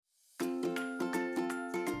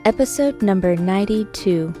Episode number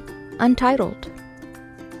 92, Untitled.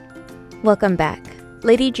 Welcome back.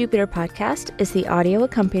 Lady Jupiter Podcast is the audio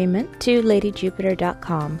accompaniment to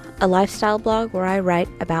LadyJupiter.com, a lifestyle blog where I write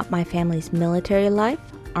about my family's military life,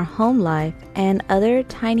 our home life, and other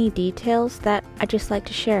tiny details that I just like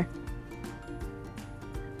to share.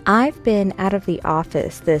 I've been out of the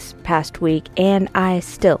office this past week and I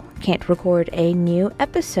still can't record a new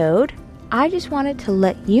episode. I just wanted to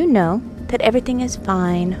let you know that everything is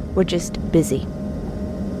fine. We're just busy.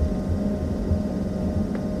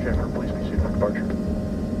 Jennifer, please be seated for departure.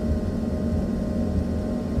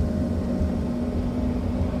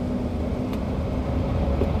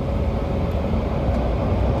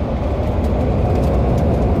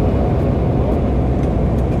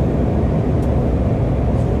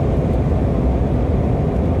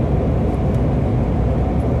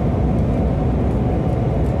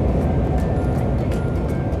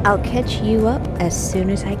 I'll catch you up as soon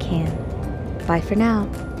as I can. Bye for now.